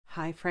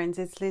Hi friends,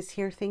 it's Liz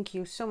here. Thank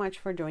you so much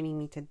for joining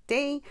me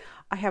today.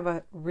 I have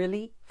a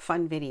really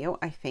fun video,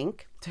 I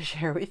think, to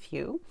share with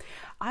you.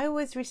 I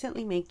was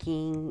recently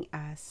making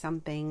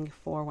something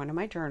for one of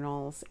my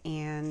journals,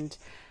 and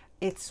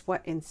it's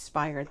what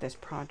inspired this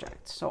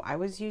project. So I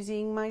was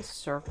using my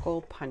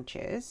circle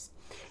punches,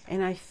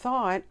 and I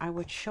thought I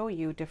would show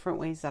you different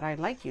ways that I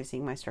like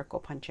using my circle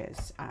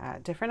punches,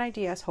 different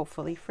ideas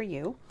hopefully for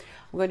you.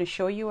 I'm going to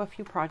show you a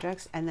few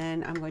projects, and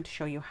then I'm going to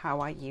show you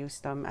how I use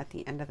them at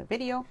the end of the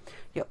video.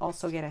 You'll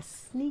also get a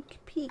sneak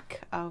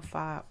peek of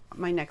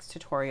my next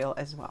tutorial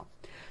as well.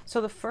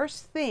 So the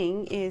first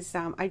thing is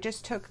I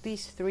just took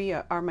these three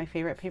are my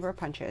favorite paper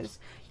punches.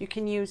 You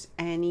can use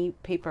any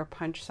paper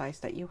punch size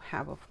that you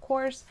have, of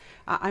course.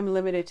 I'm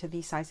limited to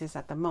these sizes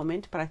at the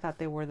moment, but I thought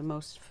they were the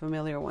most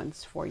familiar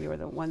ones for you, or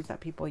the ones that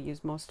people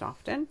use most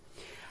often.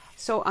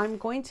 So I'm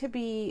going to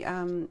be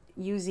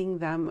using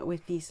them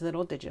with these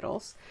little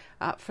digitals.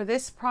 For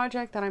this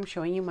project that I'm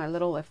showing you, my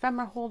little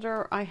ephemera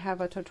holder, I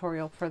have a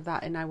tutorial for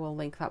that, and I will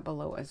link that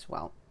below as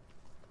well.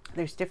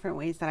 There's different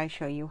ways that I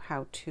show you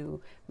how to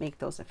make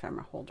those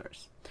ephemera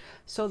holders.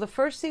 So the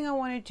first thing I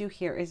want to do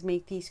here is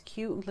make these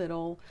cute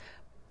little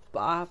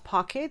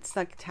pockets,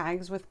 like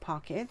tags with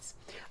pockets.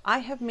 I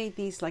have made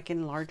these like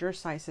in larger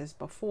sizes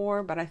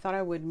before, but I thought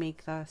I would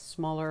make the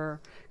smaller,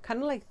 kind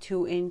of like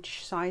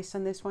 2-inch size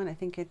on this one. I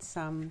think it's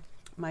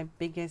my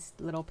biggest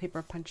little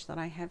paper punch that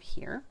I have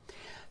here.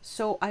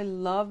 So I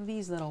love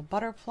these little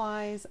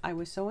butterflies. I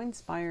was so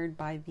inspired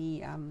by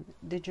the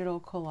Digital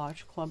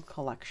Collage Club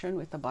collection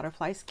with the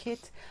butterflies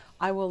kit.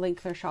 I will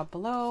link their shop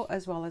below,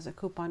 as well as a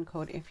coupon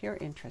code if you're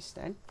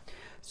interested.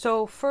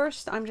 So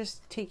first, I'm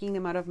just taking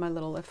them out of my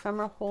little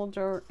ephemera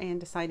holder and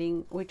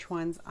deciding which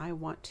ones I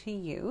want to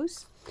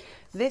use.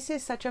 This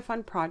is such a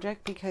fun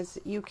project because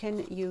you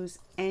can use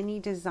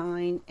any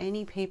design,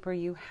 any paper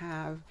you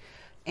have,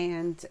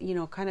 and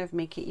kind of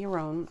make it your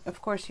own.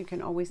 Of course, you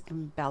can always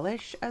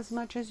embellish as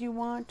much as you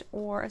want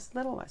or as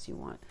little as you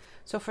want.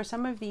 So for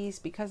some of these,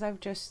 because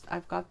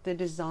I've got the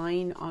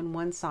design on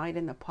one side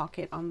and the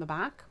pocket on the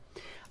back,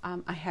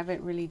 I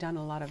haven't really done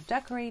a lot of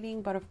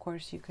decorating, but of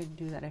course you could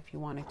do that if you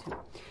wanted to.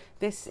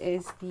 This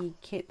is the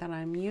kit that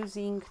I'm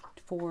using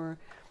for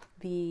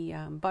the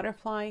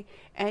butterfly,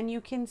 and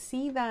you can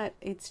see that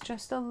it's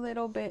just a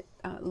little bit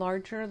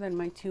larger than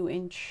my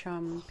 2-inch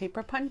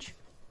paper punch.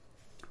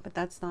 But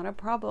that's not a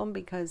problem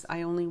because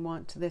I only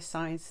want this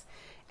size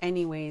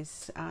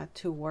anyways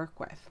to work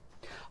with.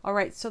 All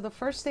right, so the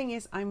first thing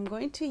is I'm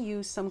going to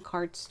use some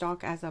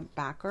cardstock as a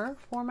backer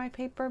for my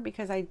paper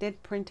because I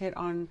did print it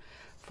on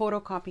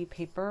photocopy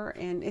paper,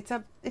 and it's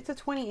a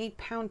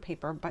 28-pound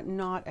paper, but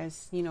not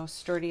as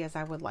sturdy as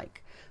I would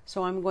like.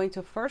 So I'm going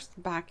to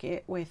first back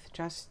it with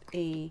just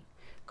a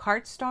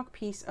cardstock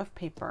piece of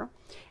paper,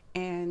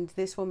 and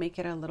this will make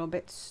it a little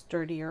bit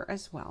sturdier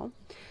as well.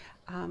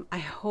 I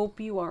hope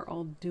you are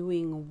all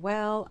doing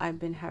well. I've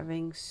been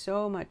having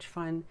so much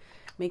fun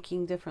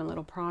making different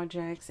little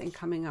projects and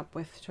coming up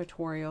with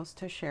tutorials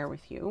to share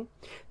with you.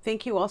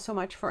 Thank you all so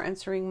much for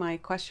answering my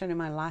question in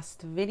my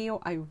last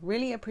video. I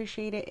really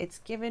appreciate it. It's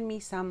given me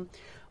some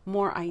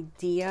more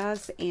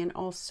ideas, and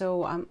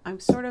also I'm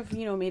sort of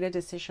made a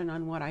decision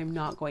on what I'm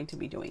not going to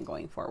be doing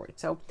going forward.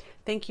 So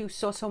thank you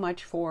so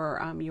much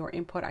for your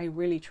input. I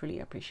really truly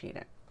appreciate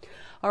it.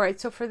 All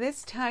right, so for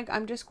this tag,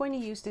 I'm just going to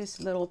use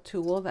this little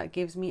tool that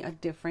gives me a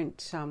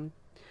different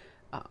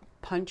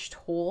punched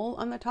hole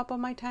on the top of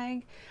my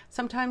tag.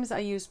 Sometimes I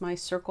use my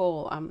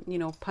circle,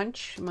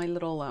 punch, my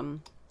little,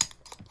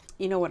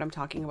 you know what I'm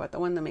talking about, the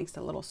one that makes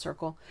the little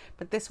circle.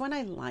 But this one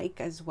I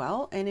like as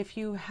well. And if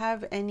you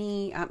have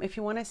any, if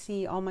you want to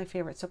see all my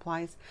favorite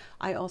supplies,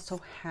 I also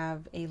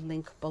have a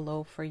link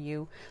below for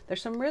you.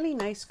 There's some really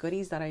nice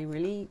goodies that I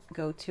really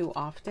go to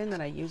often,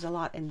 that I use a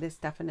lot, and this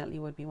definitely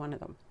would be one of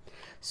them.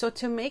 So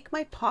to make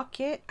my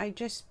pocket, I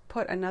just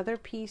put another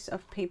piece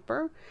of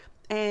paper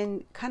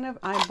and kind of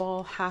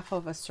eyeball half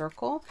of a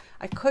circle.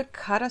 I could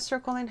cut a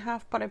circle in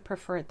half, but I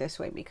prefer it this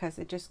way because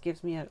it just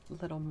gives me a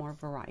little more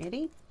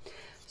variety.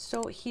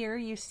 So here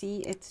you see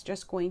it's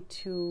just going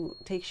to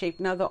take shape.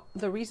 Now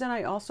the reason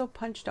I also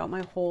punched out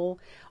my hole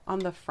on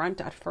the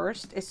front at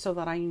first is so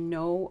that I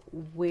know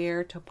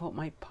where to put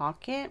my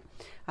pocket.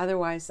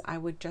 Otherwise I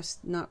would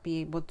just not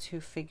be able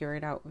to figure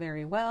it out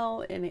very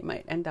well, and it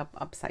might end up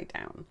upside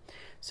down.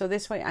 So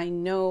this way I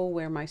know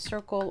where my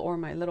circle or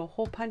my little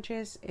hole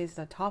punches is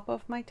the top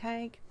of my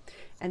tag,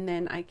 and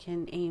then I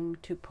can aim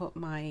to put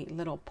my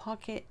little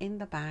pocket in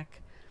the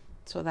back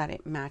so that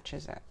it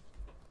matches it.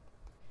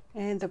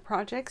 And the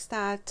projects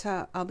that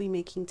I'll be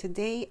making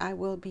today, I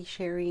will be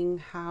sharing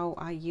how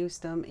I use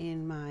them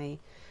in my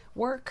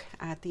work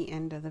at the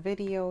end of the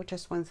video,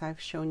 just once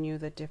I've shown you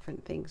the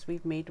different things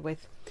we've made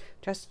with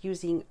just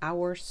using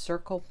our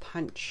circle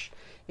punch.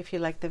 If you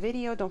like the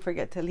video, don't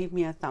forget to leave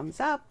me a thumbs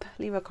up,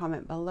 leave a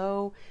comment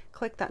below,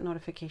 click that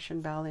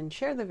notification bell and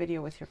share the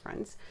video with your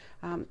friends.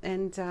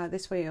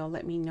 This way you'll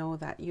let me know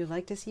that you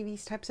like to see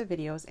these types of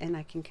videos and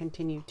I can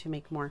continue to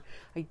make more.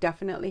 I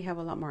definitely have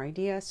a lot more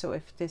ideas. So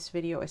if this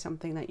video is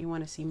something that you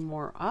want to see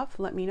more of,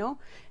 let me know.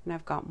 And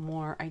I've got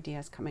more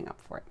ideas coming up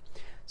for it.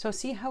 So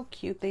see how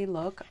cute they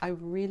look. I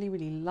really,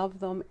 really love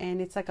them.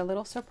 And it's like a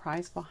little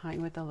surprise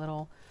behind with a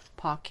little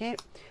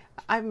pocket.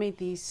 I've made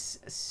these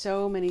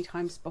so many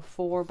times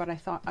before, but I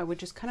thought I would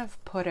just kind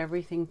of put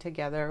everything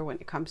together when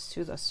it comes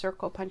to the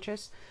circle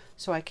punches,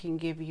 so I can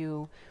give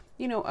you,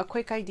 you know, a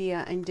quick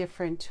idea and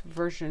different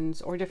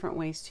versions or different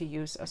ways to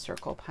use a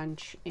circle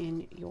punch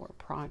in your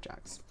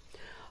projects.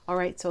 All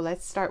right, so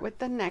let's start with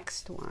the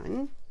next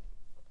one.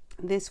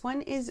 This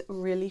one is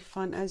really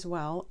fun as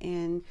well,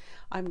 and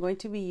I'm going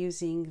to be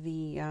using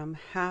the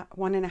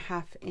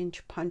 1.5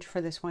 inch punch for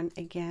this one.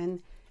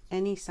 Again,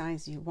 any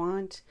size you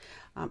want.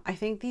 I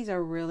think these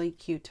are really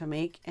cute to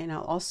make, and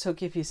I'll also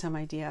give you some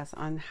ideas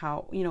on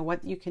how, you know,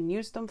 what you can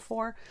use them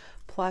for.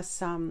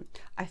 Plus,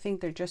 I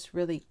think they're just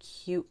really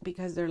cute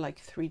because they're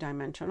like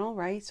 3-dimensional,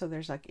 right? So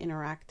there's like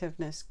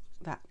interactiveness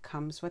that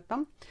comes with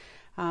them.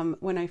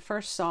 When I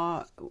first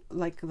saw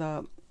like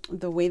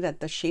the way that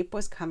the shape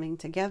was coming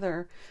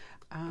together,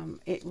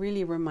 it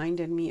really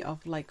reminded me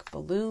of like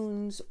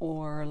balloons,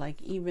 or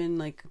like even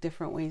like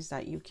different ways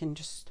that you can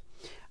just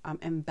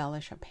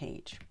embellish a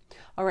page.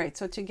 All right,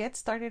 so to get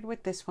started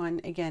with this one,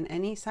 again,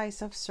 any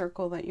size of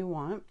circle that you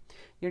want,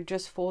 you're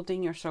just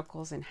folding your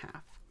circles in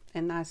half.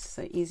 And that's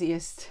the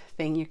easiest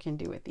thing you can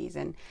do with these.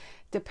 And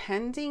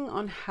depending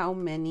on how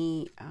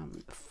many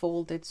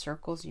folded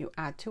circles you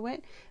add to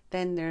it,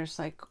 then there's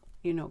like,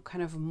 you know,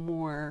 kind of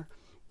more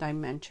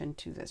dimension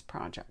to this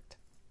project.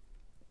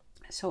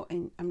 So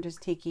I'm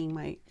just taking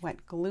my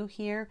wet glue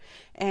here,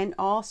 and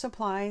all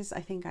supplies, I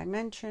think I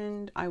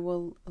mentioned, I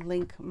will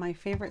link my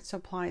favorite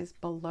supplies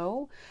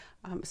below.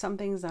 Some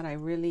things that I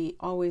really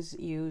always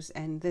use,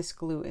 and this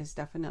glue is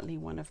definitely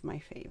one of my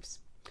faves.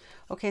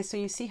 Okay, so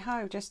you see how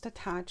I've just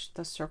attached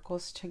the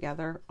circles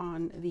together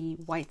on the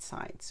white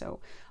side. So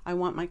I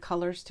want my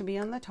colors to be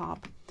on the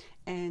top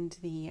and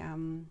the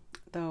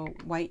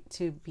white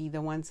to be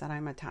the ones that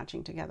I'm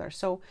attaching together.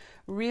 So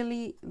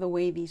really the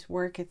way these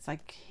work, it's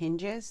like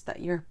hinges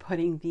that you're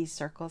putting these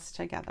circles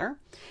together.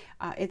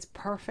 It's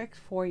perfect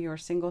for your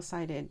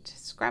single-sided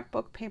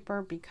scrapbook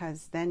paper,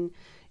 because then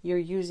you're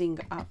using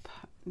up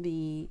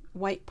the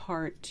white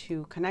part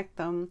to connect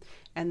them,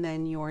 and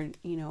then your,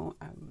 you know,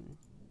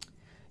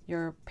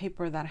 your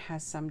paper that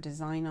has some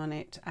design on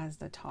it as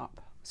the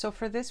top. So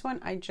for this one,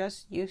 I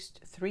just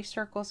used 3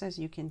 circles, as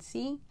you can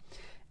see,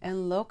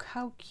 and look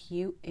how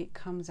cute it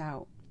comes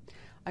out.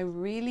 I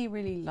really,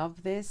 really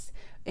love this.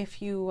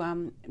 If you,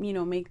 you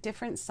know, make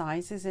different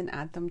sizes and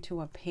add them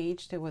to a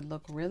page, they would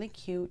look really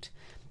cute.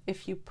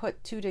 If you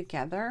put 2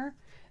 together,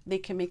 they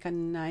can make a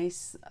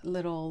nice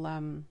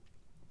little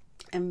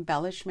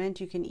embellishment.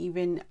 You can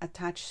even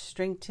attach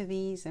string to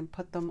these and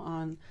put them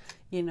on,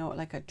 you know,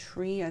 like a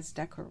tree as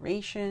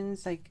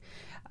decorations, like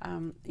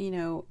you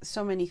know,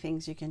 so many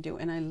things you can do.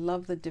 And I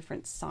love the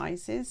different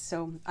sizes,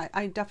 so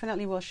I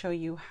definitely will show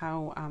you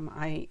how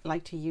I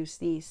like to use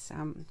these,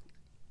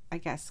 I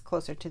guess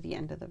closer to the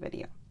end of the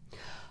video.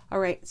 All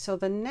right, so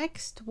the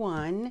next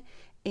one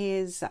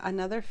is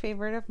another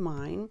favorite of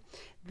mine.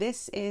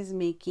 This is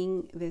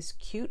making this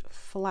cute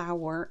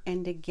flower,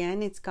 and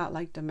again, it's got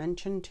like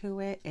dimension to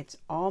it. It's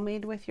all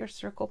made with your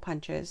circle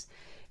punches.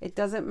 It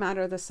doesn't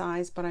matter the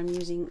size, but I'm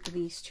using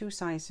these 2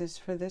 sizes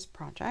for this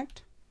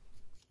project.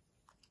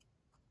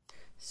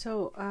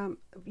 So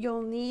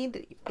you'll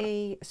need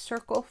a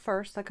circle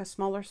first, like a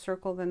smaller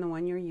circle than the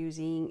one you're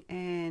using,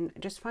 and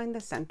just find the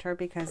center,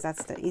 because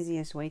that's the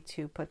easiest way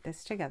to put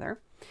this together.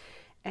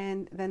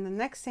 And then the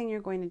next thing you're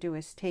going to do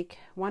is take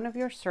one of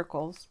your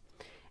circles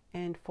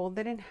and fold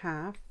it in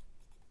half.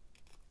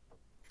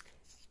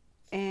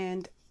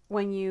 And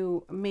when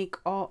you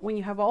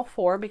have all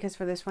 4, because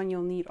for this one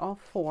you'll need all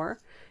 4,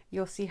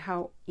 you'll see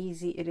how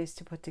easy it is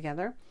to put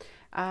together.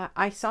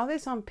 I saw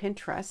this on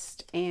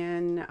Pinterest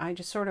and I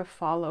just sort of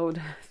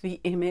followed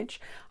the image.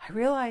 I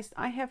realized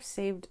I have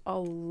saved a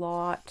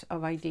lot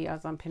of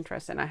ideas on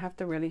Pinterest, and I have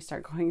to really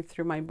start going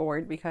through my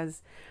board,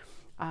 because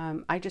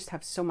I just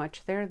have so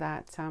much there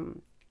that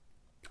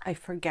I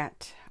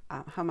forget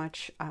how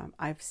much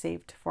I've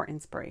saved for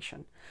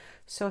inspiration.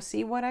 So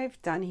see what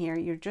I've done here.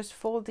 You're just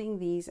folding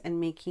these and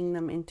making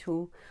them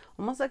into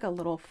almost like a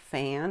little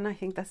fan. I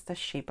think that's the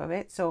shape of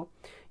it. So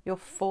you'll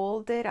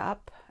fold it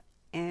up,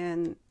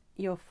 and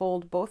you'll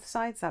fold both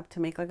sides up to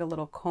make like a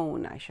little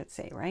cone, I should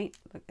say, right?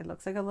 It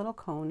looks like a little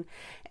cone,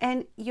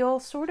 and you'll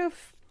sort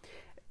of,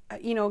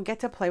 you know, get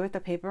to play with the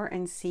paper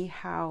and see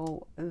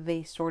how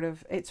it sort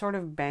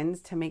of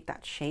bends to make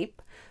that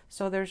shape.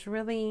 So there's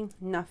really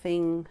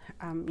nothing,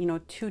 you know,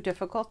 too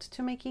difficult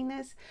to making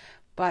this,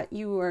 but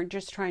you are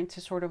just trying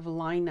to sort of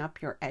line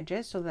up your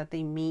edges so that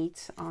they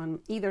meet on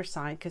either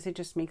side, because it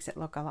just makes it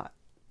look a lot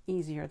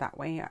easier that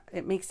way.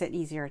 It makes it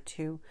easier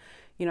to,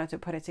 you know, to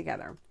put it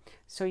together.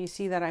 So you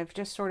see that I've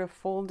just sort of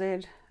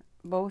folded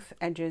both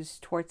edges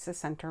towards the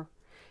center,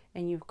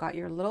 and you've got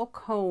your little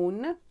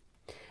cone.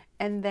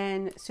 And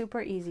then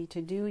super easy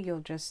to do. You'll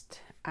just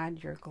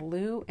add your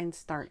glue and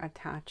start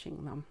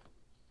attaching them.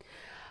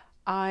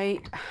 I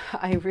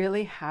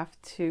really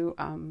have to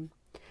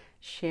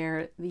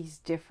share these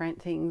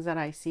different things that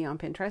I see on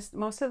Pinterest.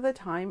 Most of the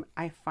time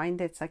I find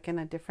it's like in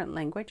a different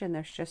language, and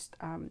there's just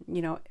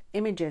you know,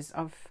 images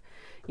of,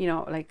 you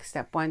know, like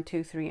step 1,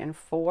 2, 3, and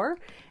 4.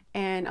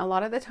 And a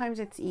lot of the times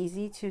it's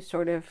easy to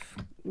sort of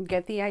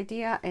get the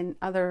idea, and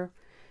other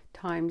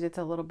times it's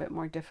a little bit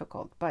more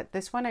difficult. But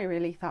this one I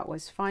really thought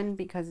was fun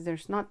because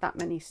there's not that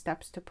many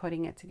steps to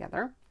putting it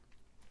together.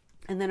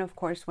 And then of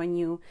course, when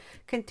you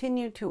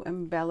continue to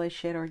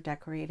embellish it or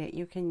decorate it,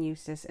 you can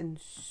use this in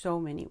so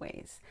many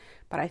ways.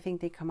 But I think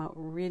they come out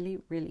really,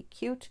 really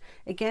cute.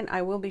 Again,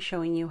 I will be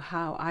showing you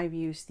how I've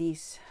used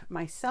these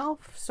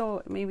myself,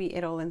 so maybe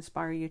it'll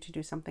inspire you to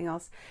do something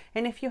else.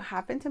 And if you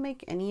happen to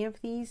make any of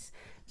these,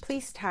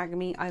 please tag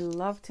me. I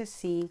love to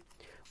see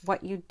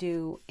what you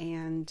do,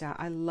 and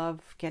I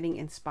love getting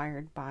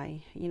inspired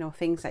by, you know,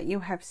 things that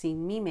you have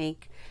seen me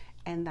make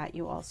and that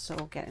you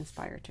also get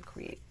inspired to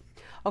create.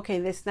 Okay,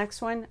 this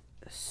next one,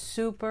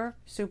 super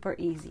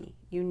easy.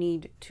 You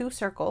need 2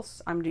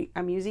 circles.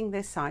 I'm using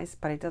this size,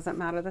 but it doesn't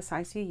matter the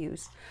size you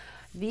use.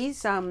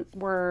 These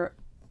were,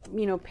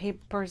 you know,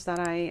 papers that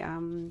I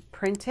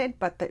printed,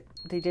 but that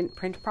they didn't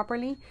print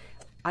properly.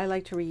 I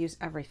like to reuse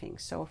everything,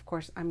 so of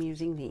course I'm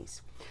using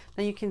these.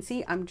 Now you can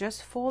see I'm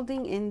just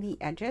folding in the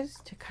edges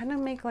to kind of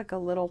make like a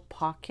little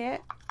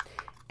pocket,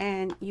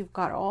 and you've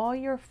got all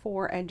your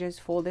 4 edges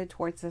folded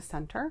towards the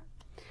center.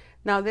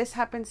 Now this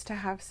happens to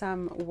have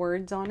some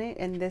words on it,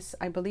 and this,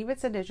 I believe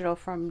it's a digital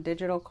from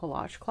Digital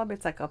Collage Club.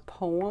 It's like a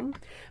poem,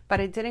 but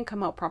it didn't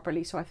come out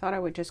properly, so I thought I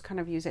would just kind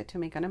of use it to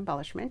make an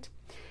embellishment.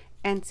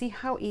 And see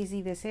how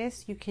easy this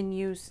is. You can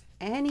use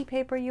any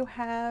paper you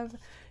have.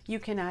 You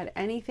can add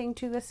anything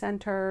to the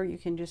center. You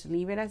can just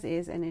leave it as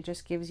is, and it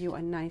just gives you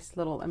a nice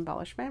little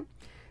embellishment.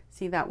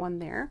 See that one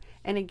there?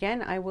 And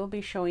again, I will be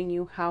showing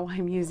you how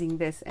I'm using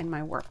this in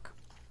my work.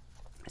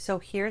 So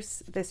here's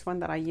this one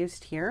that I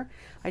used here.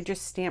 I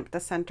just stamped the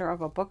center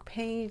of a book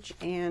page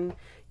and,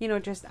 you know,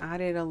 just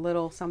added a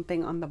little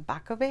something on the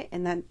back of it,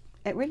 and then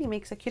it really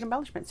makes a cute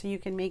embellishment. So you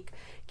can make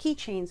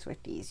keychains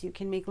with these. You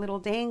can make little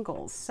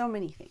dangles, so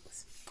many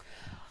things.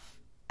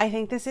 I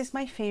think this is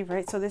my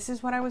favorite. So this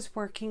is what I was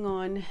working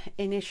on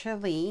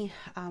initially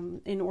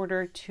in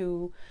order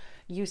to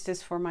use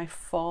this for my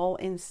fall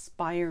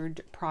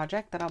inspired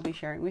project that I'll be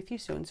sharing with you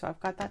soon. So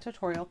I've got that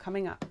tutorial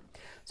coming up.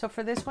 So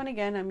for this one,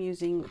 again, I'm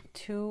using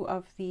 2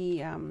 of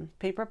the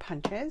paper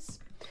punches,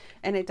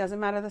 and it doesn't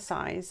matter the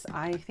size.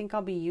 I think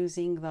I'll be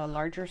using the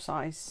larger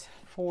size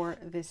for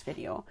this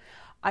video.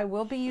 I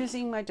will be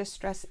using my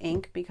distress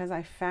ink because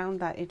I found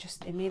that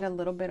it made a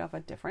little bit of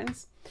a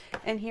difference.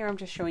 And here I'm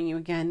just showing you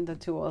again the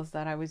tools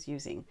that I was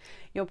using.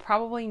 You'll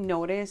probably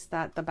notice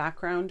that the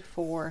background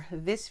for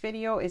this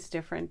video is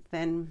different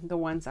than the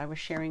ones I was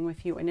sharing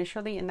with you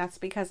initially, and that's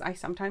because I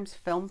sometimes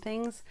film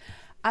things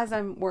as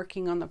I'm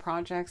working on the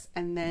projects,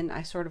 and then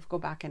I sort of go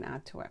back and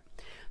add to it.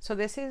 So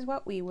this is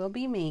what we will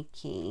be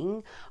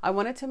making. I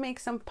wanted to make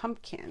some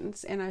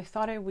pumpkins, and I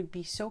thought it would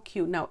be so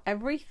cute. Now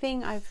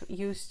everything I've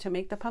used to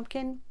make the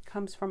pumpkin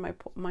comes from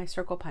my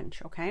circle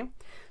punch, okay?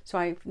 So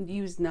I've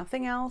used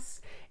nothing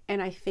else,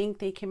 and I think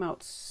they came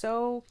out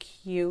so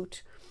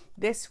cute.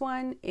 This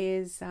one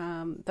is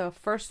the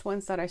first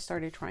ones that I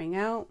started trying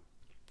out,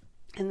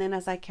 and then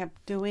as I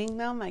kept doing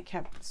them, I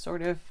kept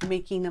sort of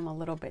making them a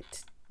little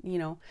bit, you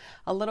know,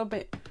 a little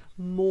bit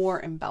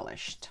more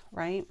embellished,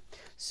 right?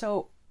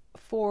 So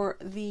for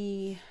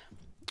the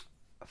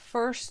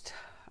first,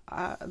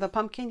 the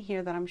pumpkin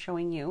here that I'm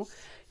showing you,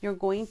 you're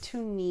going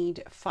to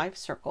need 5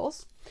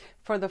 circles.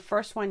 For the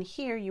first one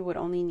here, you would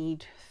only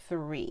need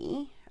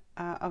 3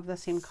 of the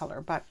same color.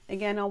 But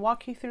again, I'll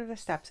walk you through the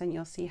steps and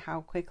you'll see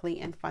how quickly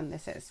and fun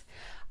this is.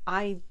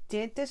 I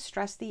did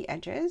distress the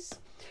edges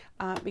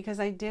because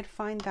I did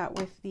find that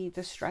with the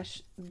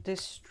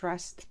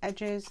distressed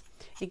edges,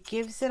 it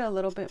gives it a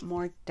little bit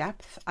more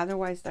depth.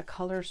 Otherwise the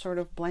colors sort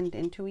of blend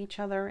into each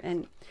other,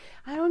 and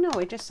I don't know,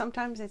 it just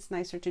sometimes it's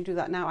nicer to do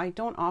that. Now I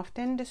don't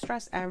often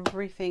distress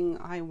everything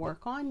I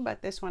work on,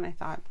 but this one I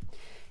thought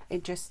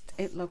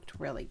it looked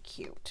really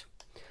cute.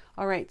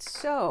 All right,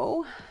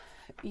 so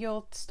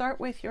you'll start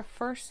with your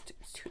first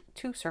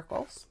 2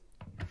 circles.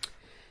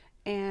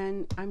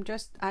 And I'm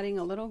just adding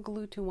a little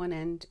glue to one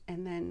end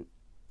and then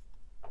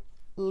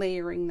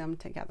layering them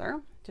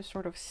together, just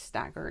sort of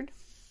staggered.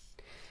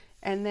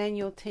 And then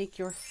you'll take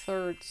your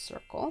 3rd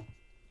circle.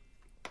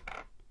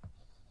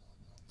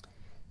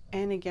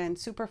 And again,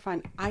 super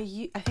fun.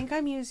 I think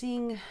I'm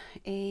using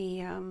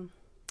a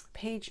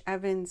Paige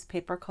Evans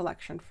paper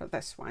collection for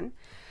this one.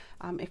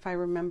 If I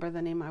remember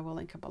the name, I will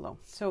link it below.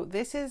 So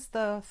this is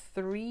the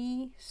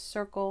 3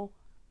 circle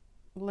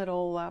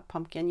little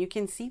pumpkin. You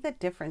can see the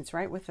difference,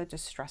 right, with the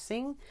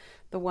distressing,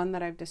 the one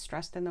that I've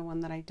distressed and the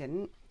one that I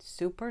didn't.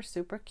 Super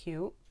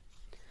cute.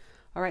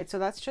 All right, so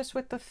that's just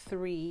with the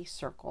 3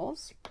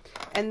 circles.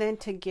 And then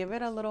to give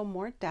it a little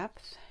more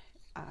depth,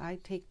 I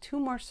take 2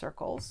 more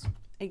circles.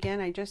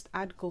 Again, I just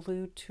add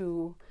glue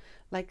to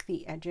like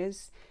the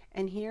edges,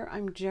 And here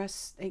I'm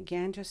just,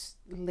 again, just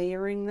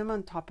layering them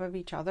on top of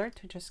each other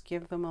to just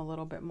give them a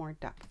little bit more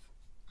depth.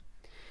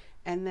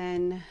 And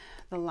then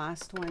the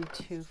last one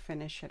to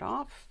finish it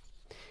off.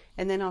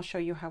 And then I'll show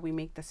you how we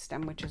make the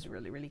stem, which is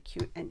really, really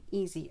cute and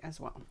easy as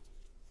well.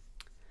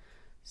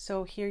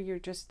 So here you're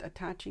just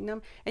attaching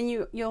them, and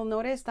you'll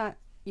notice that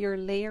you're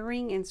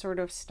layering and sort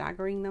of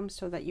staggering them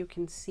so that you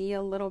can see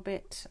a little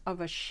bit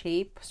of a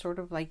shape, sort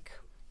of like,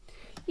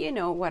 you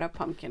know, what a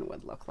pumpkin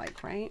would look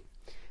like, right?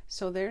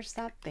 So there's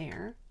that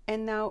there.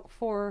 And now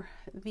for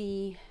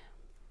the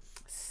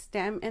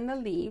stem and the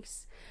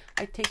leaves,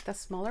 I take the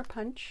smaller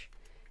punch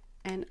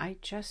and I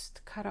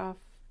just cut off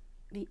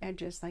the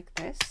edges like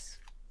this.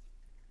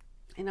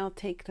 And I'll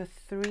take the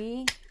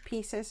 3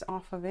 pieces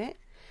off of it.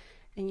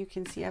 And you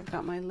can see I've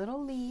got my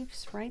little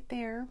leaves right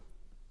there.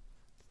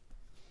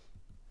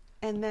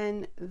 And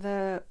then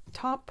the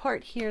top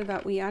part here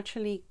that we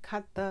actually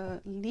cut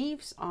the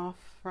leaves off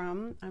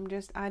from, I'm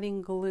just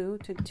adding glue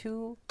to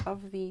 2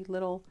 of the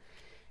little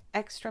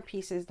extra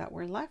pieces that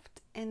were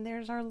left. And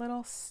there's our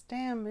little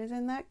stem.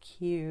 Isn't that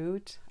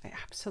cute? I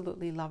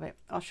absolutely love it.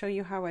 I'll show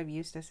you how I've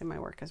used this in my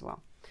work as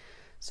well.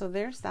 So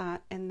there's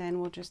that, and then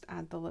we'll just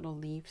add the little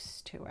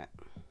leaves to it.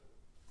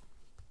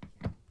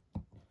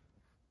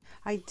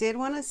 I did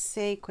want to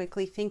say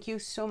quickly, thank you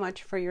so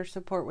much for your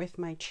support with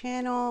my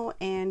channel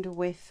and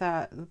with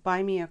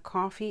Buy Me a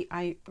Coffee.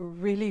 I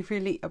really,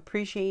 really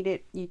appreciate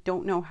it. You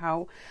don't know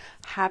how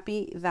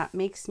happy that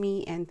makes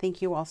me, and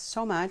thank you all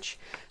so much.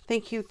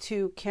 Thank you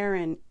to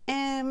Karen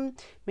M,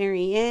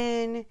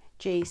 Marianne,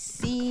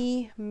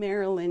 JC,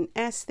 Marilyn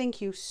S.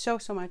 Thank you so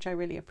much. I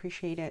really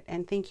appreciate it.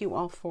 And thank you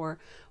all for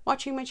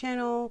watching my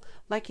channel,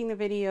 liking the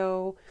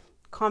video,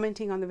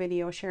 commenting on the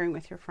video, sharing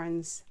with your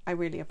friends. I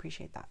really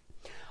appreciate that.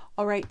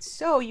 All right,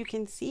 so you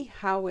can see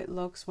how it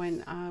looks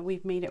when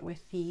we've made it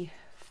with the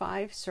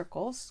 5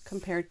 circles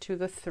compared to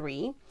the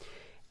 3.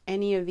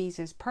 Any of these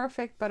is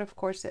perfect, but of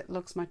course it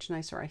looks much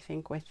nicer, I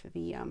think, with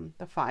the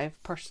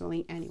 5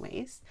 personally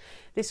anyways.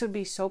 This would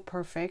be so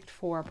perfect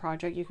for a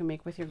project you can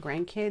make with your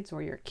grandkids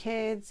or your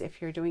kids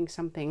if you're doing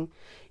something,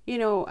 you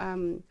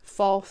know,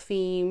 fall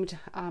themed.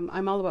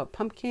 I'm all about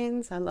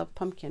pumpkins. I love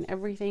pumpkin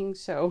everything,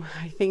 so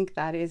I think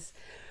that is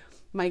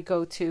my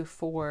go-to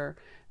for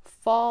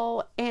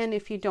fall. And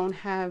if you don't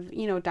have,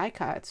 you know, die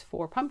cuts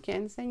for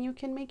pumpkins, then you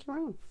can make your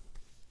own.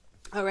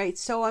 All right,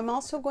 so I'm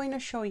also going to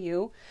show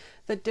you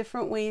the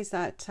different ways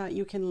that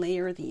you can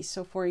layer these.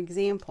 So for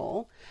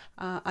example,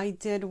 I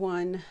did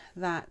one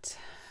that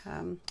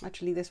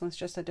actually this one's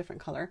just a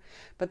different color,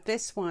 but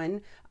this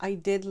one I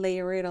did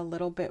layer it a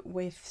little bit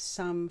with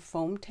some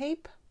foam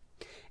tape,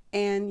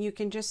 and you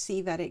can just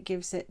see that it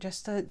gives it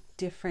just a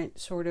different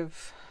sort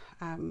of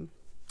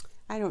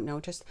I don't know,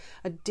 just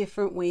a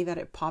different way that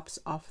it pops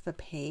off the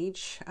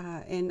page.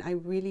 And I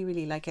really,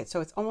 really like it.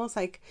 So it's almost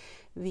like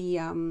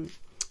the,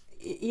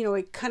 you know,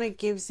 it kind of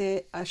gives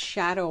it a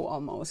shadow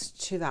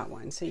almost to that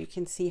one. So you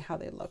can see how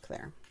they look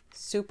there.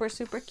 Super,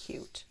 super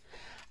cute.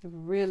 I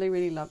really,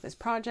 really love this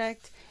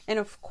project. And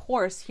of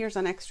course, here's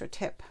an extra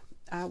tip.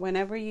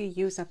 Whenever you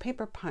use a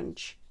paper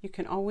punch, you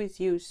can always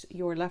use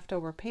your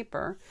leftover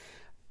paper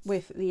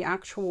with the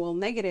actual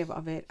negative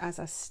of it as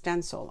a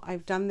stencil.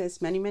 I've done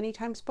this many, many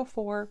times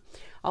before.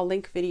 I'll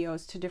link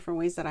videos to different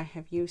ways that I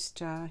have used,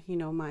 you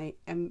know,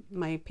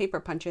 my paper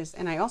punches.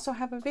 And I also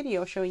have a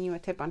video showing you a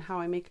tip on how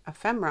I make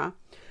ephemera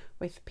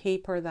with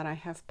paper that I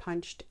have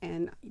punched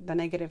and the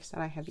negatives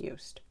that I have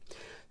used.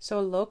 So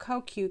look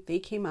how cute they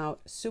came out.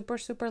 Super,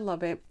 super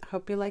love it.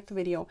 Hope you liked the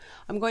video.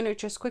 I'm going to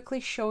just quickly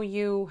show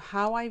you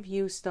how I've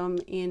used them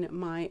in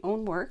my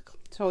own work,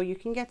 so you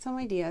can get some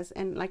ideas.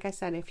 And like I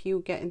said, if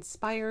you get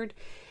inspired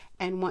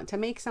and want to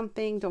make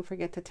something, don't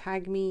forget to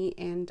tag me,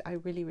 and I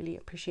really, really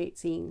appreciate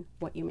seeing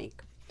what you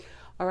make.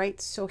 All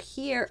right, so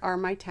here are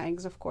my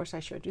tags. Of course,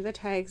 I showed you the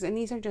tags, and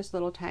these are just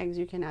little tags.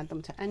 You can add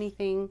them to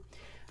anything.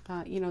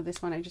 You know,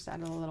 this one I just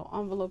added a little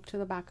envelope to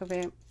the back of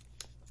it.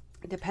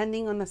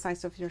 Depending on the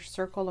size of your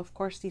circle, of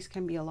course, these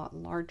can be a lot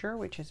larger,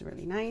 which is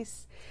really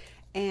nice.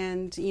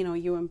 And, you know,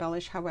 you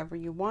embellish however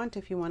you want.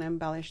 If you want to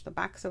embellish the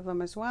backs of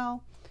them as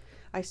well.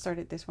 I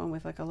started this one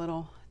with like a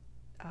little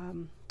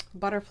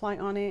butterfly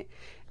on it.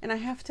 And I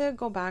have to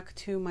go back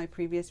to my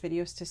previous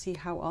videos to see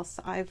how else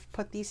I've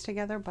put these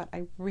together, but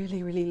I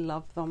really, really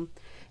love them.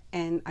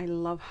 And I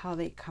love how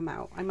they come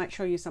out. I might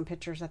show you some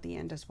pictures at the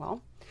end as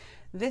well.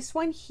 This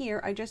one here,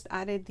 I just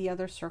added the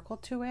other circle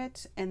to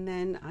it, and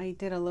then I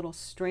did a little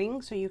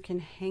string so you can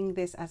hang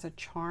this as a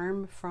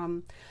charm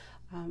from,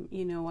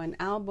 you know, an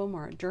album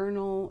or a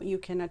journal. You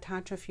can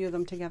attach a few of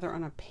them together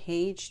on a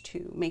page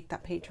to make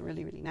that page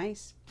really, really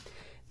nice.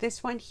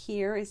 This one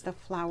here is the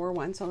flower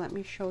one, so let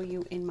me show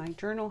you in my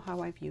journal how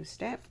I've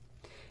used it.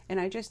 And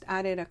I just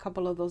added a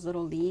couple of those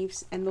little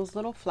leaves and those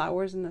little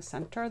flowers in the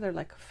center. They're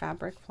like a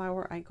fabric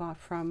flower I got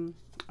from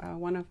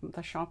one of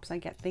the shops I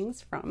get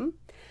things from.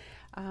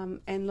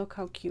 And look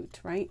how cute,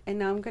 right? And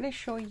now I'm going to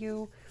show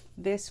you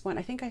this one.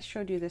 I think I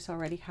showed you this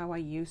already, how I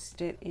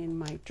used it in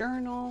my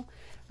journal.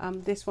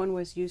 This one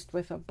was used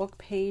with a book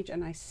page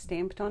and I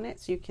stamped on it,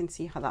 so you can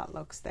see how that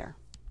looks there.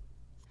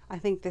 I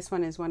think this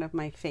one is one of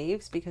my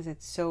faves because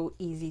it's so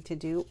easy to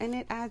do and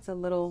it adds a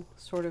little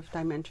sort of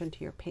dimension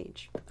to your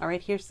page. All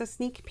right, here's the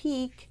sneak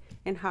peek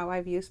and how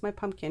I've used my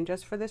pumpkin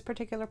just for this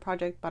particular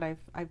project, but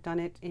I've done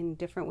it in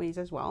different ways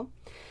as well.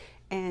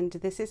 And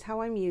this is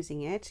how I'm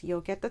using it.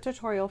 You'll get the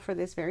tutorial for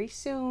this very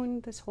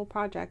soon, this whole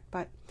project,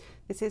 but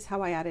this is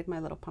how I added my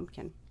little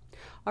pumpkin.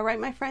 All right,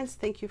 my friends,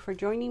 thank you for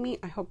joining me.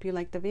 I hope you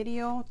liked the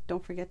video.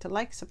 Don't forget to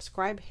like,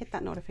 subscribe, hit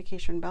that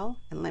notification bell,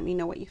 and let me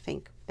know what you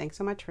think. Thanks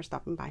so much for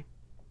stopping by.